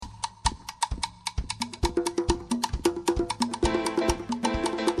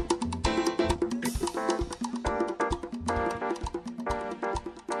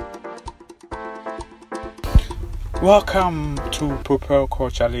Welcome to Propel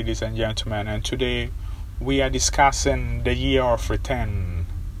Culture, ladies and gentlemen, and today we are discussing the Year of Return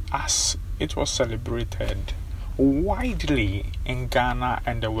as it was celebrated widely in Ghana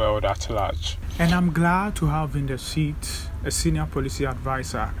and the world at large. And I'm glad to have in the seat a senior policy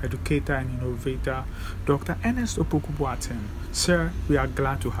advisor, educator, and innovator, Dr. Ernest Opoku Boateng. Sir, we are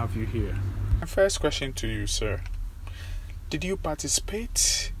glad to have you here. My first question to you, sir. Did you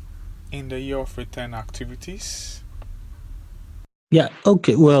participate in the Year of Return activities? Yeah,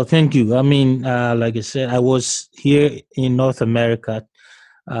 okay. Well, thank you. I mean, like I said, I was here in North America.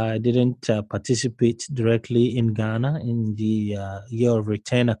 I didn't participate directly in Ghana in the Year of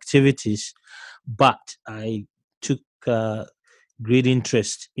Return activities, but I took great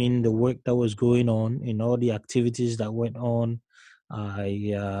interest in the work that was going on, in all the activities that went on.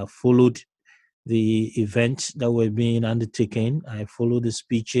 I followed the events that were being undertaken. I followed the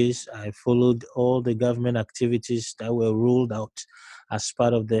speeches. I followed all the government activities that were rolled out as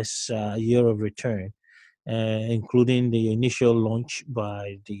part of this Year of Return, including the initial launch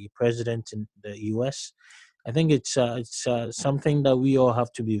by the president in the U.S. I think it's something that we all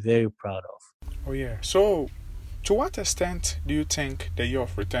have to be very proud of. Oh, yeah. So, to what extent do you think the Year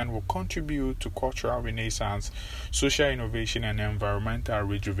of Return will contribute to cultural renaissance, social innovation, and environmental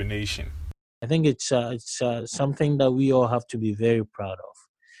rejuvenation? I think it's something that we all have to be very proud of.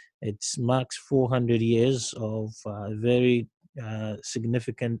 It marks 400 years of very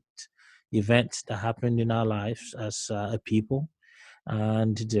significant events that happened in our lives as a people.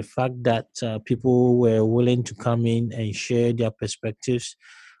 And the fact that people were willing to come in and share their perspectives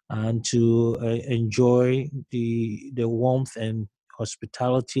and to enjoy the warmth and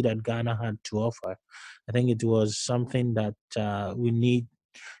hospitality that Ghana had to offer. I think it was something that we need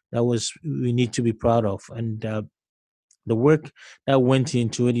to be proud of. And the work that went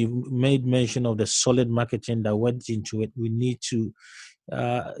into it, you made mention of the solid marketing that went into it. We need to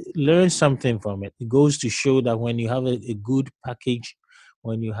learn something from it. It goes to show that when you have a good package,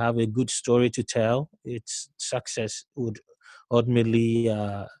 when you have a good story to tell, its success would ultimately,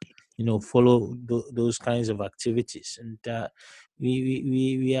 follow those kinds of activities. And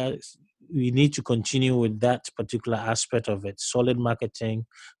we need to continue with that particular aspect of it: solid marketing,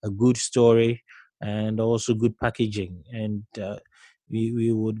 a good story, and also good packaging. And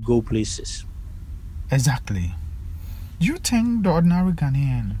we would go places. Exactly. Do you think the ordinary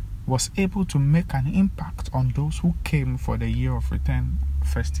Ghanaian was able to make an impact on those who came for the Year of Return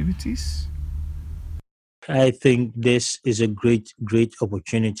festivities? I think this is a great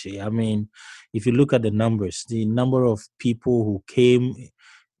opportunity. I mean, if you look at the number of people who came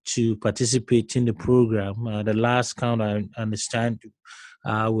to participate in the program, the last count I understand,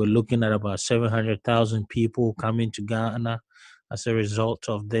 we're looking at about 700,000 people coming to Ghana as a result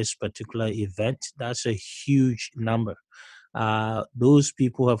of this particular event. That's a huge number. Those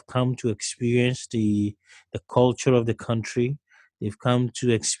people have come to experience the culture of the country. They've come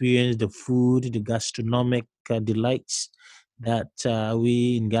to experience the food, the gastronomic delights that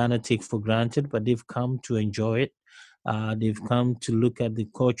we in Ghana take for granted, but they've come to enjoy it. They've come to look at the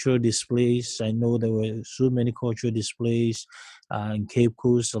cultural displays. I know there were so many cultural displays in Cape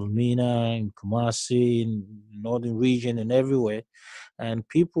Coast, Elmina, in Kumasi, in Northern region, and everywhere. And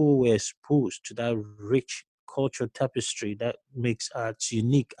people were exposed to that rich cultural tapestry that makes us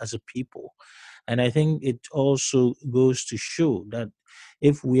unique as a people. And I think it also goes to show that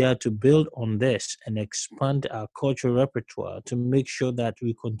if we are to build on this and expand our cultural repertoire to make sure that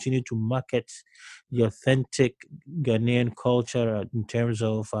we continue to market the authentic Ghanaian culture in terms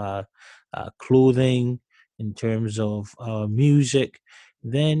of clothing, in terms of music,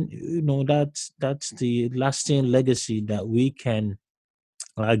 then that's the lasting legacy that we can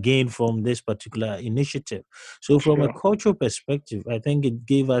gain from this particular initiative. So, from a Sure. cultural perspective, I think it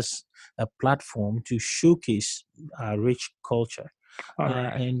gave us a platform to showcase our rich culture. All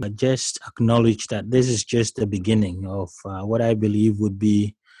right. And just acknowledge that this is just the beginning of what I believe would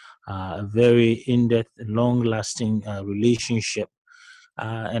be a very in depth and long lasting relationship.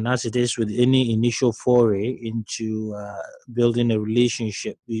 And as it is with any initial foray into building a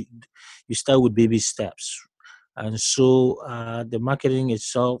relationship, you start with baby steps. And so the marketing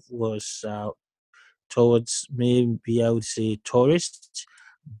itself was towards, maybe I would say, tourists,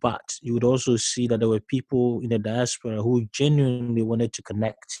 but you would also see that there were people in the diaspora who genuinely wanted to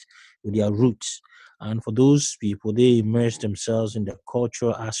connect with their roots. And for those people, they immersed themselves in the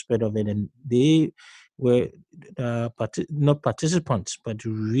cultural aspect of it, and they were not participants, but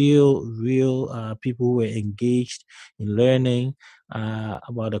real people who were engaged in learning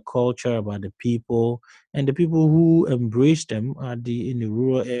about the culture, about the people, and the people who embraced them in the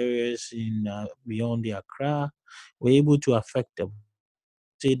rural areas in beyond the Accra were able to affect them.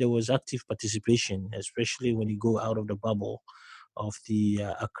 Say there was active participation, especially when you go out of the bubble of the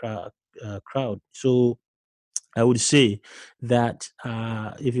Accra crowd. So I would say that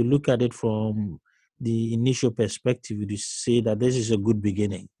if you look at it from the initial perspective, you say that this is a good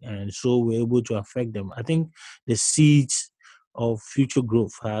beginning, and so we're able to affect them. I think the seeds of future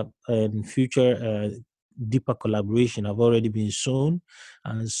growth and future deeper collaboration have already been sown,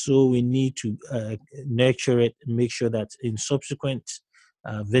 and so we need to nurture it, make sure that in subsequent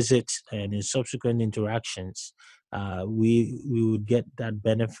visits and in subsequent interactions, we would get that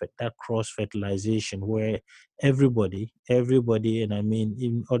benefit, that cross fertilization, where everybody, and I mean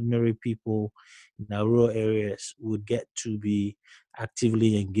even ordinary people in our rural areas would get to be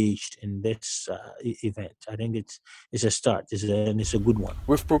actively engaged in this event. I think it's a start, and it's a good one.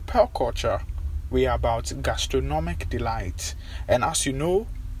 With Propel Culture, we are about gastronomic delight. And as you know,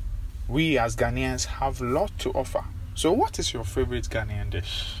 we as Ghanaians have a lot to offer. So, what is your favorite Ghanaian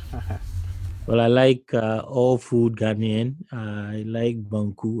dish? Well, I like all food Ghanaian. I like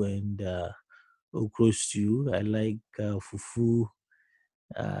banku and okro stew. I like fufu.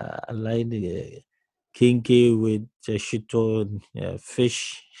 I like the kinky with shito and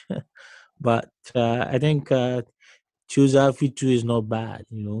fish. But I think Chusa Fitu is not bad,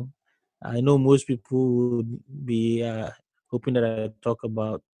 you know. I know most people would be hoping that I talk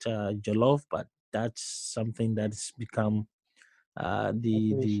about jollof, but that's something that's become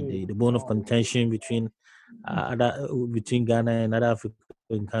the bone of contention between Ghana and other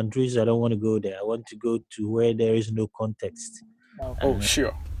African countries. I don't want to go there. I want to go to where there is no context. Oh, Uh,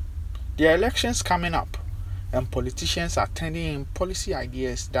 sure. There are elections coming up, and politicians are turning in policy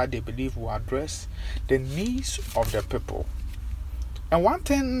ideas that they believe will address the needs of the people. And one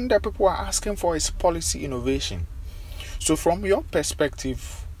thing that people are asking for is policy innovation. So, from your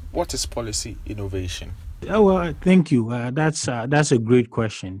perspective, what is policy innovation? Oh, well, thank you. That's a great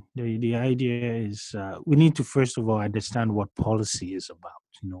question. The idea is we need to first of all understand what policy is about.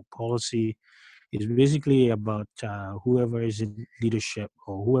 You know, policy is basically about whoever is in leadership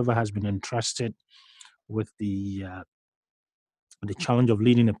or whoever has been entrusted with the challenge of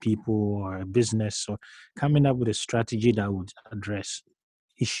leading a people or a business, or coming up with a strategy that would address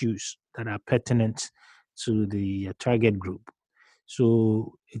issues that are pertinent to the target group.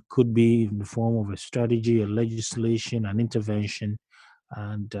 So it could be in the form of a strategy, a legislation, an intervention,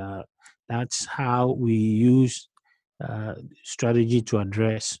 and that's how we use strategy to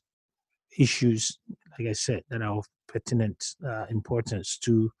address issues, like I said, that are of pertinent importance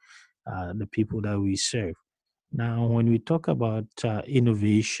to the people that we serve. Now, when we talk about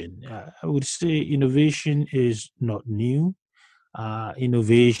innovation, I would say innovation is not new.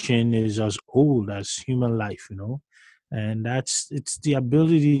 Innovation is as old as human life, you know, and it's the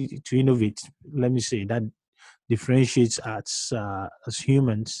ability to innovate. Let me say that differentiates us as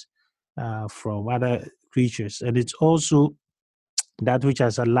humans from other creatures, and it's also that which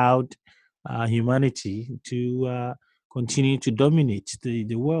has allowed humanity to continue to dominate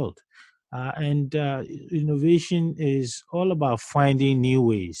the world. And innovation is all about finding new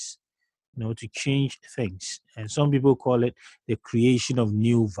ways, you know, to change things. And some people call it the creation of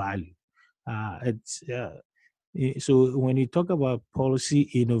new value. So when you talk about policy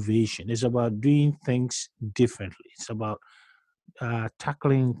innovation, it's about doing things differently. It's about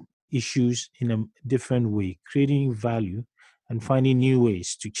tackling issues in a different way, creating value, and finding new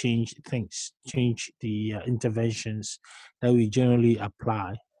ways to change things, change the interventions that we generally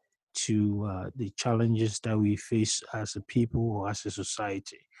apply to the challenges that we face as a people or as a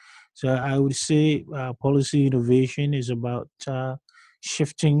society. So I would say policy innovation is about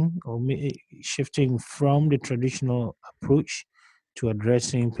shifting from the traditional approach to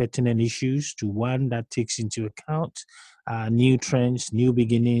addressing pertinent issues to one that takes into account new trends, new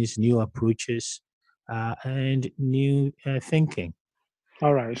beginnings, new approaches, and new thinking.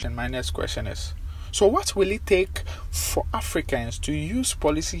 All right. And my next question is, so what will it take for Africans to use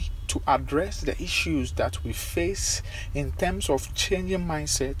policy to address the issues that we face in terms of changing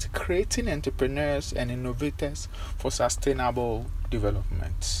mindset, creating entrepreneurs and innovators for sustainable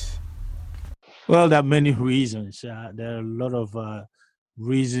development? Well, there are many reasons. There are a lot of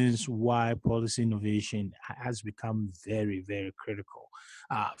reasons why policy innovation has become very, very critical.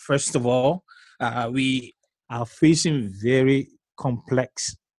 First of all, we are facing very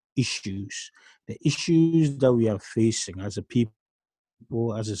complex issues. The issues that we are facing as a people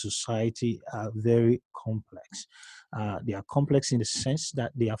as a society are very complex. They are complex in the sense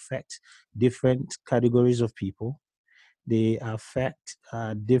that they affect different categories of people. They affect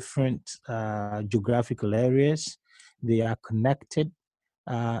different geographical areas. They are connected,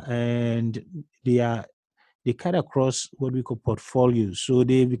 and they are they cut across what we call portfolios. So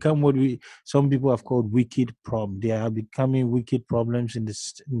they become what we some people have called wicked problems. They are becoming wicked problems in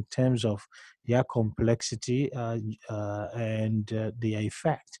terms of their complexity and their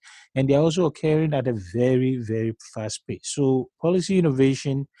effect, and they are also occurring at a very very fast pace. So policy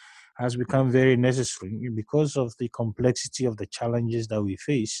innovation has become very necessary because of the complexity of the challenges that we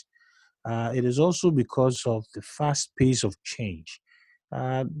face. It is also because of the fast pace of change.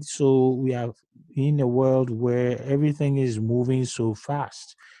 So we are in a world where everything is moving so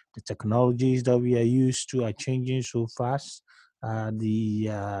fast. The technologies that we are used to are changing so fast. The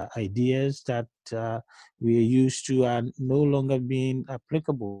ideas that we are used to are no longer being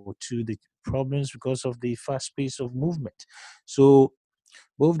applicable to the problems because of the fast pace of movement. So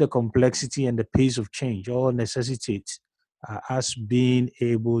both the complexity and the pace of change all necessitate us being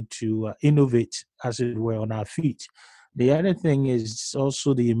able to innovate, as it were, on our feet. The other thing is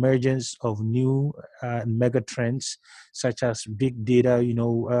also the emergence of new mega trends, such as big data.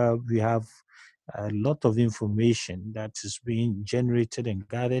 We have a lot of information that is being generated and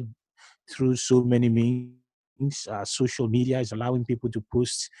gathered through so many means. Social media is allowing people to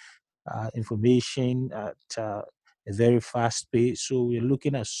post information at a very fast pace. So we're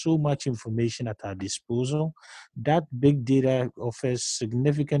looking at so much information at our disposal. That big data offers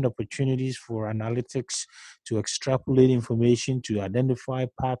significant opportunities for analytics to extrapolate information, to identify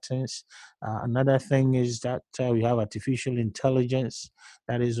patterns. Another thing is that we have artificial intelligence,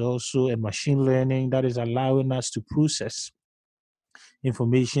 that is also a machine learning that is allowing us to process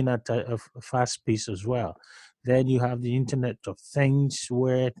information at a fast pace as well. Then you have the Internet of Things,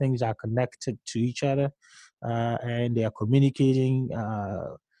 where things are connected to each other and they are communicating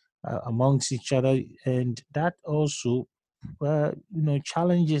amongst each other, and that also,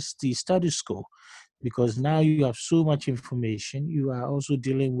 challenges the status quo because now you have so much information. You are also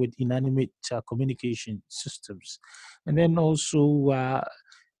dealing with inanimate communication systems, and then also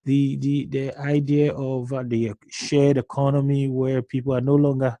the idea of the shared economy where people are no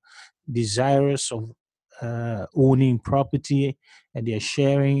longer desirous of owning property, and they're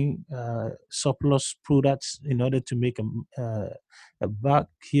sharing surplus products in order to make a buck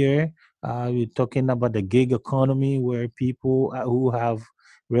here. We're talking about the gig economy where people who have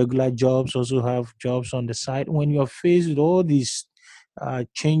regular jobs also have jobs on the side. When you're faced with all these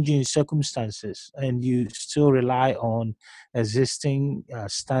changing circumstances and you still rely on existing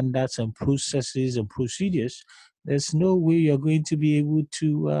standards and processes and procedures, there's no way you're going to be able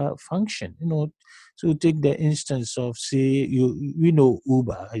to function. So take the instance of, say, we know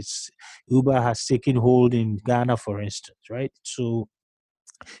Uber. Uber has taken hold in Ghana, for instance, right? So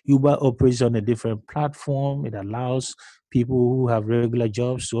Uber operates on a different platform. It allows people who have regular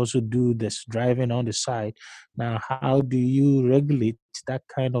jobs to also do this driving on the side. Now, how do you regulate that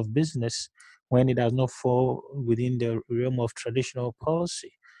kind of business when it does not fall within the realm of traditional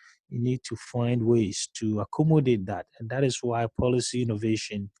policy? You need to find ways to accommodate that. And that is why policy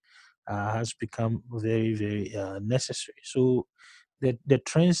innovation has become very, very necessary. So the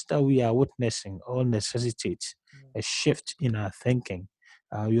trends that we are witnessing all necessitate a shift in our thinking.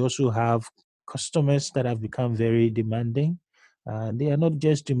 We also have customers that have become very demanding. They are not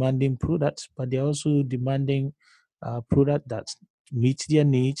just demanding products, but they're also demanding product that meets their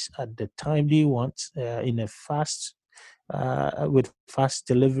needs at the time they want, in a fast with fast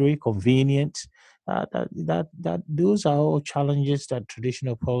delivery, convenient. That those are all challenges that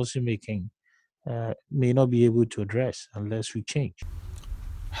traditional policymaking may not be able to address unless we change.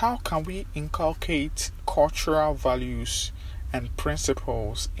 How can we inculcate cultural values and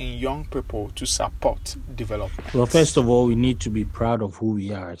principles in young people to support Well, first development? of all, we need to be proud of who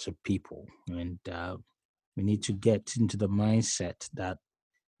we are as a people, and we need to get into the mindset that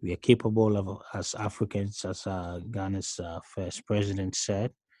we are capable of, as Africans, as Ghana's first president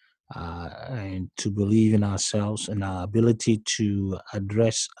said, and to believe in ourselves and our ability to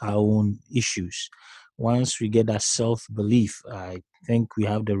address our own issues. Once we get that self belief, I think we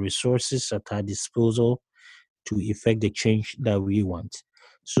have the resources at our disposal to effect the change that we want.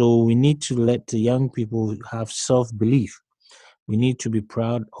 So we need to let the young people have self belief. We need to be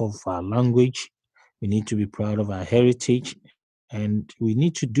proud of our language. We need to be proud of our heritage. And we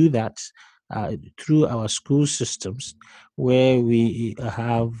need to do that through our school systems, where we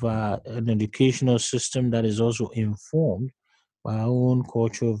have an educational system that is also informed by our own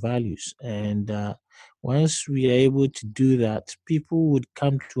cultural values. And Once we are able to do that, people would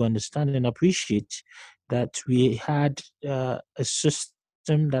come to understand and appreciate that we had a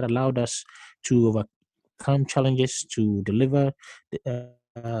system that allowed us to overcome challenges, to deliver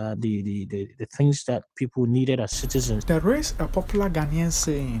the things that people needed as citizens. There is a popular Ghanaian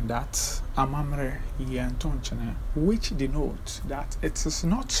saying that Amamre Yentonchene, which denotes that it is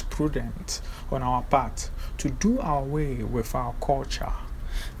not prudent on our part to do away with our culture.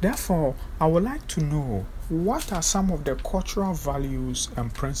 Therefore, I would like to know what are some of the cultural values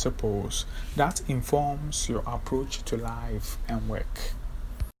and principles that informs your approach to life and work.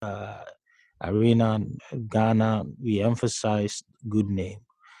 Uh, Arena, Ghana, we emphasize good name.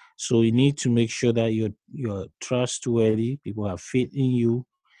 So you need to make sure that you're trustworthy. People have faith in you.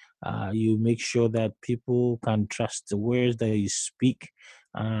 You make sure that people can trust the words that you speak,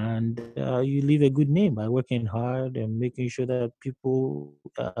 and you leave a good name by working hard and making sure that people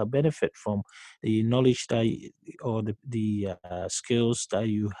benefit from the knowledge that or the skills that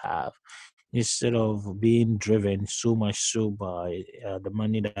you have, instead of being driven so much so by the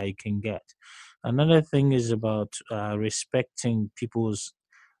money that you can get. Another thing is about respecting people's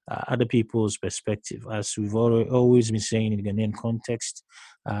other people's perspective. As we've always been saying in the Ghanaian context,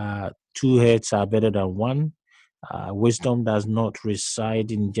 two heads are better than one. Wisdom does not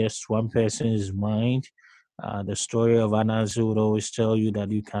reside in just one person's mind. The story of Anansi would always tell you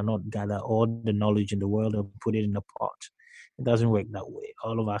that you cannot gather all the knowledge in the world and put it in a pot. It doesn't work that way.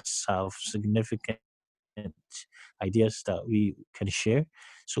 All of us have significant ideas that we can share.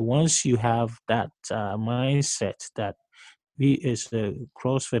 So once you have that mindset that we is the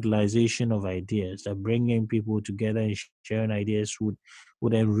cross fertilization of ideas, that bringing people together and sharing ideas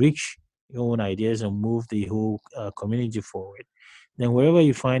would enrich your own ideas and move the whole community forward. Then wherever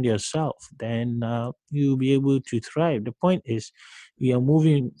you find yourself, then you'll be able to thrive. The point is, we are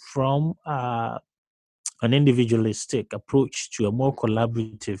moving from an individualistic approach to a more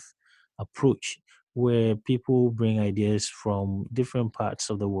collaborative approach where people bring ideas from different parts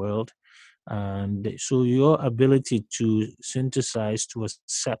of the world. And so your ability to synthesize, to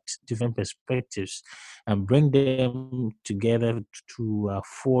accept different perspectives and bring them together to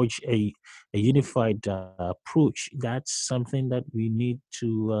forge a unified approach, that's something that we need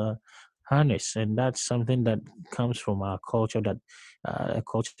to harness. And that's something that comes from our culture, that a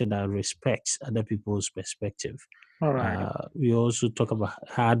culture that respects other people's perspective. All right. We also talk about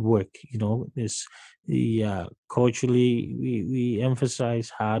hard work. This the culturally we emphasize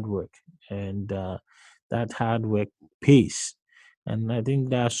hard work, and that hard work pays. And I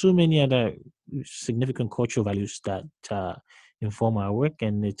think there are so many other significant cultural values that inform our work,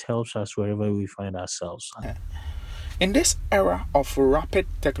 and it helps us wherever we find ourselves. In this era of rapid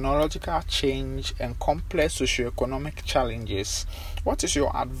technological change and complex socioeconomic challenges, what is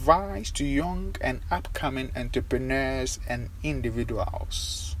your advice to young and upcoming entrepreneurs and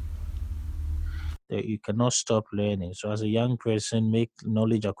individuals? That you cannot stop learning. So, as a young person, make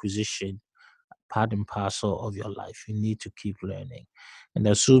knowledge acquisition part and parcel of your life. You need to keep learning. And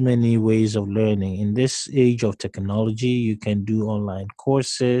there's so many ways of learning. In this age of technology, you can do online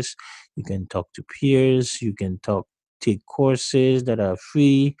courses, you can talk to peers, you can take courses that are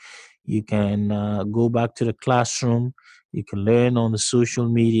free, you can go back to the classroom, you can learn on the social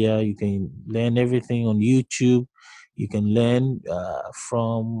media, you can learn everything on YouTube, you can learn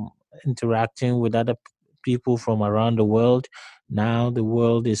from interacting with other people from around the world. Now the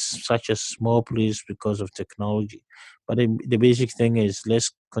world is such a small place because of technology. But the basic thing is,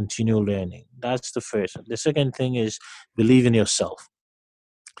 let's continue learning. That's the first. The second thing is, believe in yourself.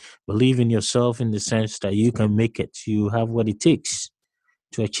 Believe in yourself in the sense that you can make it. You have what it takes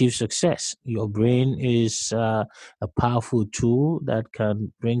to achieve success. Your brain is a powerful tool that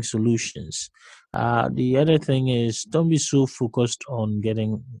can bring solutions. The other thing is, don't be so focused on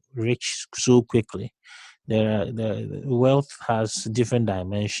getting rich so quickly. The wealth has different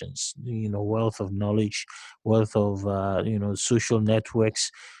dimensions. Wealth of knowledge, wealth of social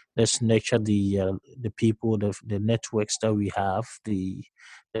networks. Let's nurture the people, the networks that we have, the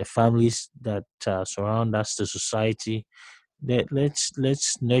families that surround us, the society. Let's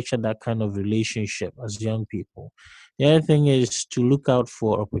nurture that kind of relationship as young people. The other thing is to look out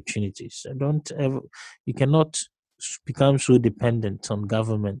for opportunities. Don't ever You cannot become so dependent on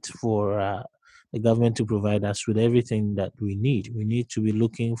government for the government to provide us with everything that we need. We need to be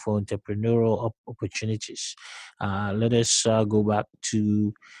looking for entrepreneurial opportunities. Let us go back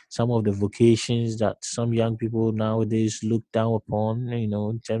to some of the vocations that some young people nowadays look down upon,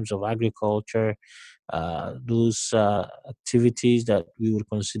 in terms of agriculture, those activities that we would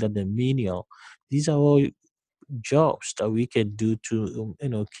consider the menial. These are all jobs that we can do to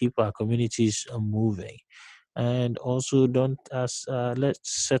keep our communities moving. And also don't as let's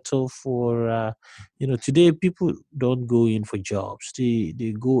settle for today people don't go in for jobs, they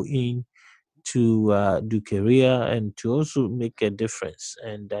go in to do career and to also make a difference.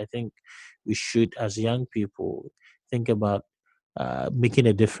 And I think we should, as young people, think about making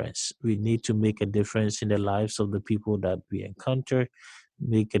a difference. We need to make a difference in the lives of the people that we encounter,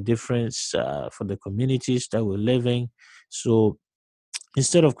 make a difference for the communities that we're living. So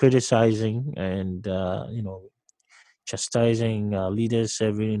instead of criticizing and chastising leaders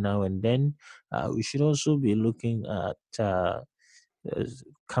every now and then, we should also be looking at uh,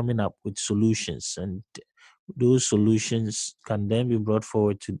 coming up with solutions, and those solutions can then be brought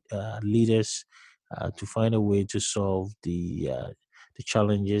forward to leaders to find a way to solve the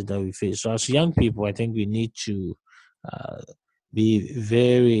challenges that we face. So, as young people, I think we need to uh, be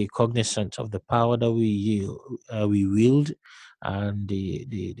very cognizant of the power that we wield, and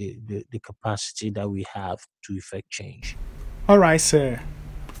the capacity that we have to effect change. All right, sir.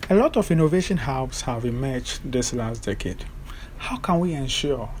 A lot of innovation hubs have emerged this last decade. How can we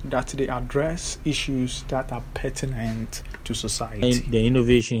ensure that they address issues that are pertinent to And society? the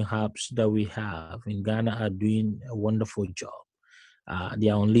innovation hubs that we have in Ghana are doing a wonderful job. They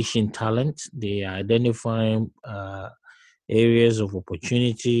are unleashing talent. They are identifying areas of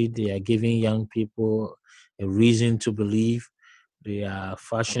opportunity. They are giving young people a reason to believe. They are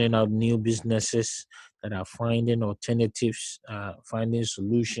fashioning out new businesses that are finding alternatives, finding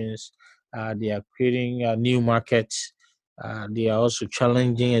solutions. They are creating new markets. They are also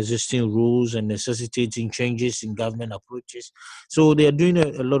challenging existing rules and necessitating changes in government approaches. So they are doing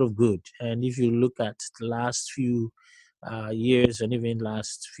a lot of good. And if you look at the last few years and even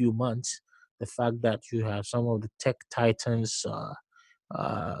last few months, the fact that you have some of the tech titans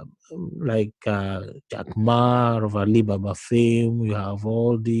uh, like Jack Ma of Alibaba fame. You have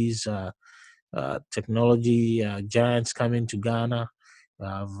all these technology giants coming to Ghana. You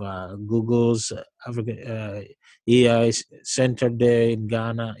have Google's African AI center there in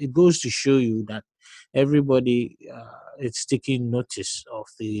Ghana. It goes to show you that everybody is taking notice of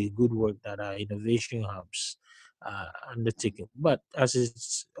the good work that our innovation hubs undertaking. But as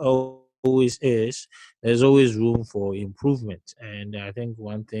it's always is, there's always room for improvement. And I think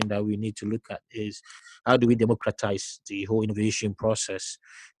one thing that we need to look at is how do we democratize the whole innovation process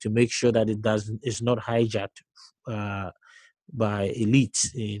to make sure that it doesn't is not hijacked uh, by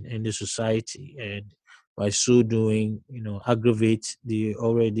elites in the society, and by so doing, aggravate the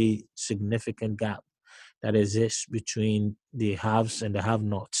already significant gap that exists between the haves and the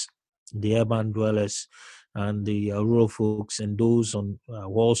have-nots, the urban dwellers and the rural folks, and those on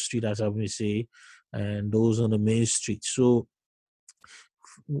Wall Street, as I may say, and those on the main street. So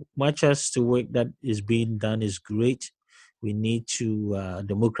much as the work that is being done is great, we need to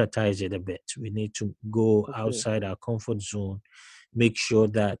democratize it a bit. We need to go Okay. outside our comfort zone, make sure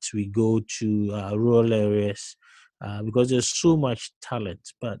that we go to rural areas because there's so much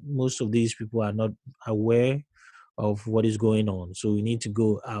talent, but most of these people are not aware of what is going on. So we need to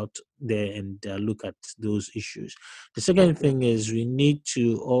go out there and look at those issues. The second Okay. thing is we need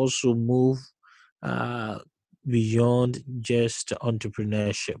to also move uh, beyond just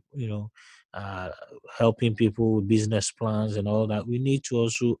entrepreneurship, uh, helping people with business plans and all that. We need to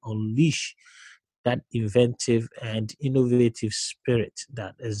also unleash that inventive and innovative spirit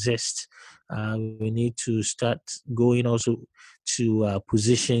that exists. We need to start going also to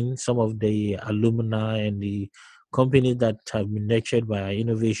position some of the alumni and the companies that have been nurtured by our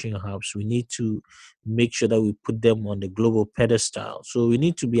innovation hubs. We need to make sure that we put them on the global pedestal. So we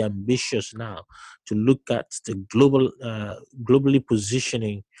need to be ambitious now to look at the globally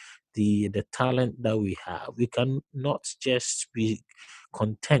positioning the talent that we have. We cannot just be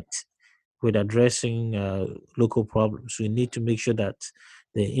content with addressing local problems. We need to make sure that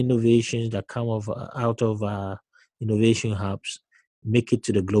the innovations that come out of innovation hubs make it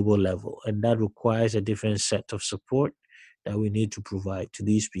to the global level, and that requires a different set of support that we need to provide to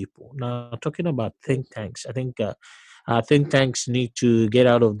these people. Now, talking about think Yes. tanks, I think think tanks need to get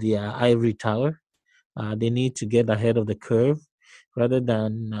out of the ivory tower. They need to get ahead of the curve rather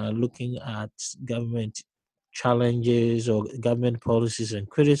than looking at government challenges or government policies and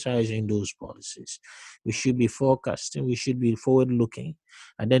criticizing those policies. We should be forecasting, we should be forward looking,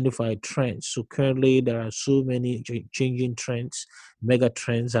 identify trends. So currently there are so many changing trends, mega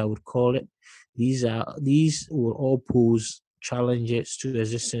trends I would call it. These will all pose challenges to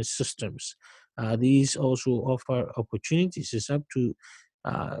existing systems. These also offer opportunities. It's up to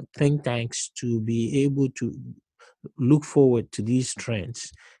think tanks to be able to look forward to these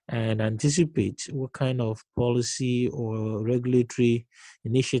trends and anticipate what kind of policy or regulatory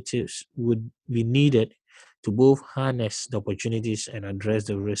initiatives would be needed to both harness the opportunities and address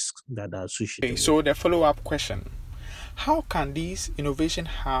the risks that are Okay, associated with so it. the follow-up question: how can these innovation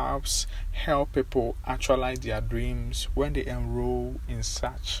hubs help people actualize their dreams when they enroll in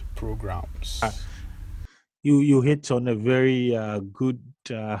such programs? You hit on a very good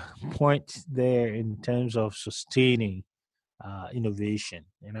point there in terms of sustaining innovation,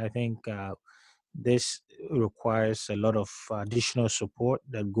 and I think this requires a lot of additional support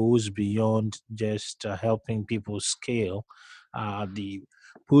that goes beyond just helping people scale. The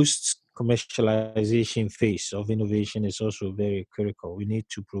post commercialization phase of innovation is also very critical. We need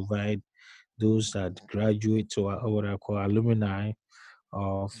to provide those that graduate to what I call alumni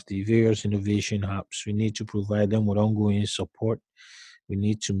of the various innovation hubs. We need to provide them with ongoing support. We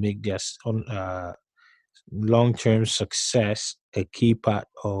need to make their long term success a key part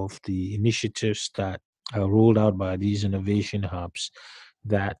of the initiatives that are rolled out by these innovation hubs,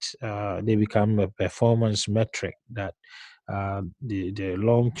 that they become a performance metric, that the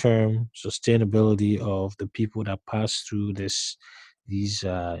long term sustainability of the people that pass through these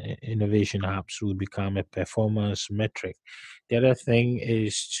innovation hubs will become a performance metric. The other thing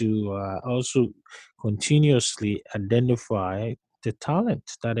is to also continuously identify the talent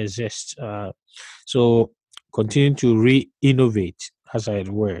that exists. So continue to re-innovate, as I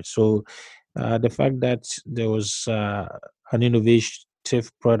were. So the fact that there was an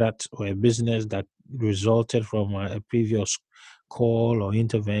innovative product or a business that resulted from a previous call or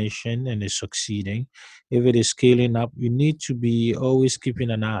intervention and is succeeding, if it is scaling up, you need to be always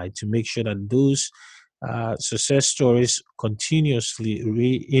keeping an eye to make sure that those success stories continuously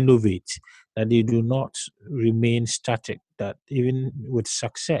re-innovate, that they do not remain static, that even with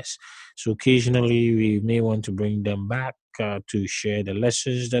success. So occasionally we may want to bring them back to share the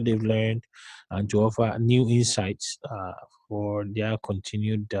lessons that they've learned and to offer new insights for their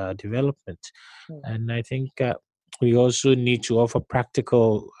continued development. And I think we also need to offer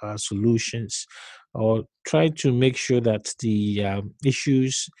practical solutions, or try to make sure that the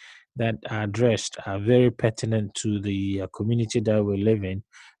issues that are addressed are very pertinent to the community that we live in.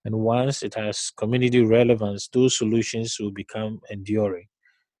 And once it has community relevance, those solutions will become enduring.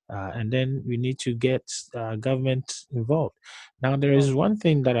 And then we need to get government involved. Now, there is one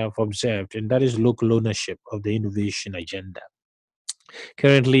thing that I've observed, and that is local ownership of the innovation agenda.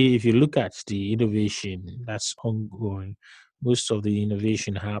 Currently, if you look at the innovation that's ongoing, most of the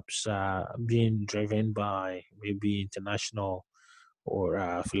innovation hubs are being driven by maybe international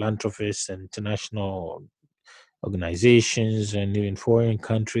or philanthropists and international organizations and even foreign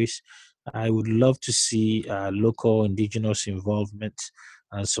countries. I would love to see local indigenous involvement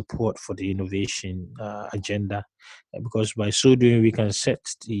and support for the innovation agenda, because by so doing, we can set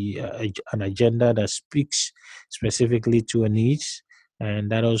an agenda that speaks specifically to our needs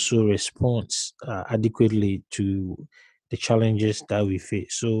and that also responds adequately to the challenges that we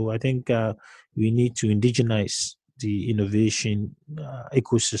face. So I think we need to indigenize the innovation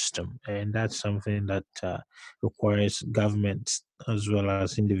ecosystem, and that's something that requires government as well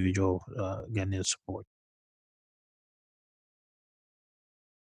as individual Ghanaian support.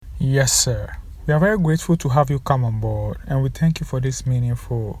 Yes, sir. We are very grateful to have you come on board, and we thank you for this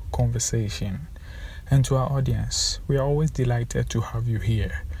meaningful conversation. And to our audience, we are always delighted to have you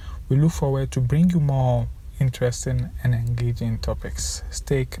here. We look forward to bring you more interesting and engaging topics.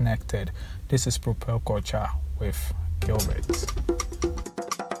 Stay connected. This is Propel Culture with Gilbert.